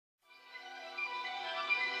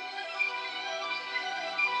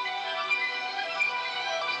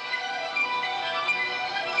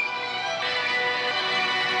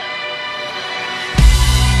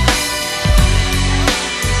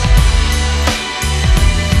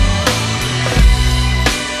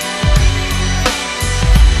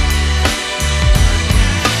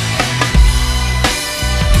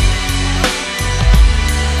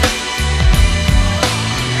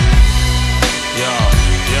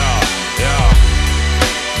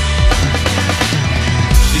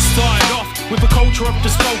With the culture of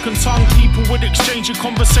the spoken tongue, people would exchange a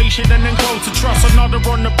conversation and then grow to trust another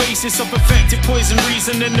on the basis of effective poison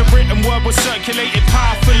reason. And the written word was circulated,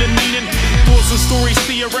 powerful in meaning. Thoughts and stories,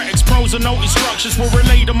 theoretics, prose and noted structures were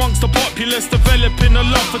relayed amongst the populace, developing a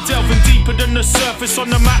love for delving deeper than the surface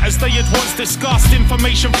on the matters they had once discussed.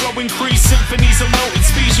 Information flow increased, symphonies of noted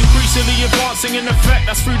speech increasingly advancing in effect.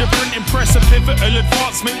 That's through the printing press, a pivotal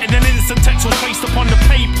advancement in an instant text was placed upon the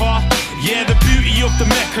paper. Yeah, the beauty of the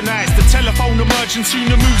mechanized, the telephone emerging, soon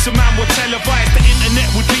the moves of man were televised. The internet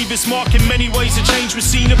would leave its mark in many ways. A change was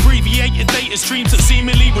seen, abbreviated data streams that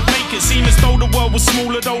seemingly would make it seem as though the world was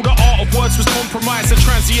smaller, though the art of words was compromised. The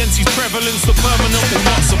transiency's prevalence, the permanent will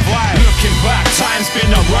not survive. Looking back, time's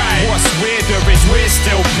been a ride. What's weirder is we're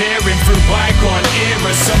still peering through bygone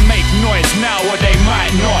eras. Some make noise now or they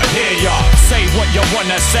might not hear ya. Say what you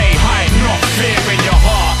wanna say, hide not fear in your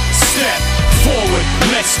heart. Step forward,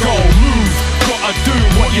 let's go, move. Gotta do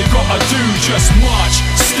what you gotta do, just march.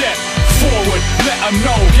 Step forward, let them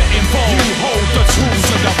know, get involved. You hold the tools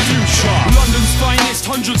of the future. London's finest,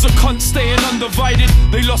 hundreds of cunts staying undivided.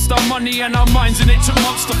 They lost our money and our minds and it took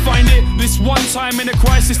months to find it. This one time in a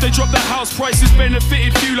crisis, they dropped the house prices,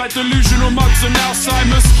 benefited few like delusional mugs and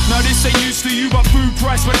Alzheimer's. Now this ain't used to you, but food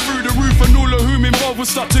price went through the roof, and all of whom involved was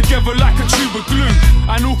stuck together like a tube of glue.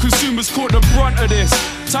 And all consumers caught the brunt of this.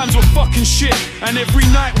 Times were fucking shit, and every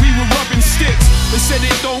night we were rubbing sticks. They said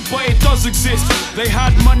it don't, but it does exist. They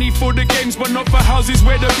had money for the games, but not for houses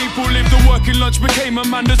where the people live. The working lunch became a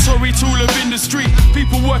mandatory tool of industry.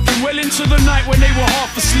 People working well into the night when they were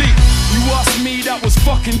half asleep. You ask me, that was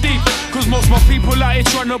fucking deep, cause most my people out here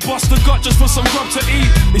trying to bust a gut just for some grub to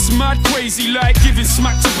eat. It's mad crazy, like giving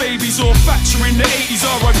smack to babies or factoring the 80s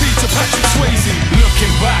RIP to Patrick Swayze.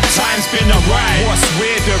 Looking back, time's been a ride. What's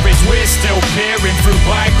weirder is we're still peering through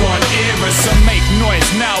bygone eras. Some make noise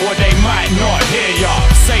now or they might not hear ya.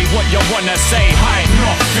 Say what you wanna say, hide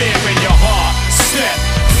not fear in your heart. Step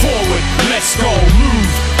forward, let's go,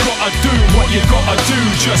 move. Gotta do what you gotta do,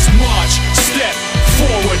 just march. Step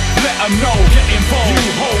forward, let them know, get involved.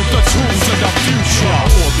 You hold the tools of the future.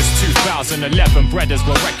 August 2011, breaders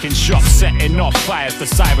were wrecking shops, setting off fires. The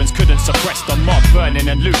sirens couldn't suppress the mob, burning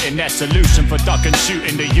and looting. Their solution for duck and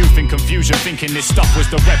shooting the youth in confusion, thinking this stuff was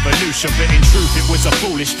the revolution. But in truth it was a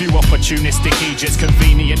foolish few opportunistic Egypts,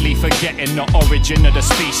 conveniently forgetting the origin of the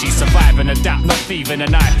species. Survive and adapt, not thieving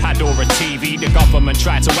an iPad or a TV. The government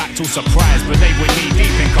tried to act all surprised, but they were knee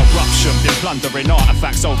deep in corruption, been plundering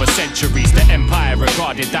artifacts over centuries. The empire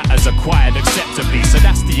regarded that as acquired acceptably, so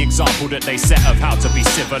that's the example that they set of how to be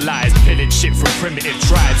civilized. Pillage shit from primitive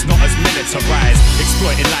tribes, not as militarized.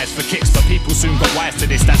 Exploiting lives for kicks, but people soon got wise to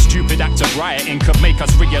this. That stupid act of rioting could make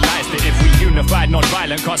us realize that if we unified,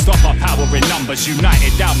 non-violent, can't stop our power in numbers.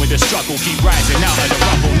 United down with the struggle, keep rising out of the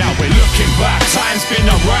rubble. Now we're looking back, time's been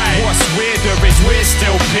a ride. What's weirder is we're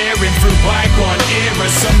still peering through bygone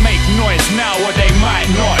eras. Some make noise now or they might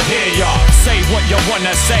not hear ya. Say what you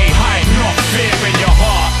wanna say, hide not fear in your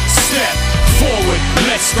heart. Step forward,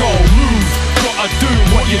 let's go, move. Gotta do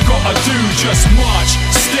what you gotta do, just march.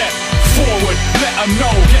 Step forward, let them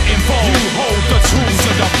know, get involved. You hold the tools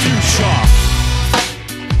of the future.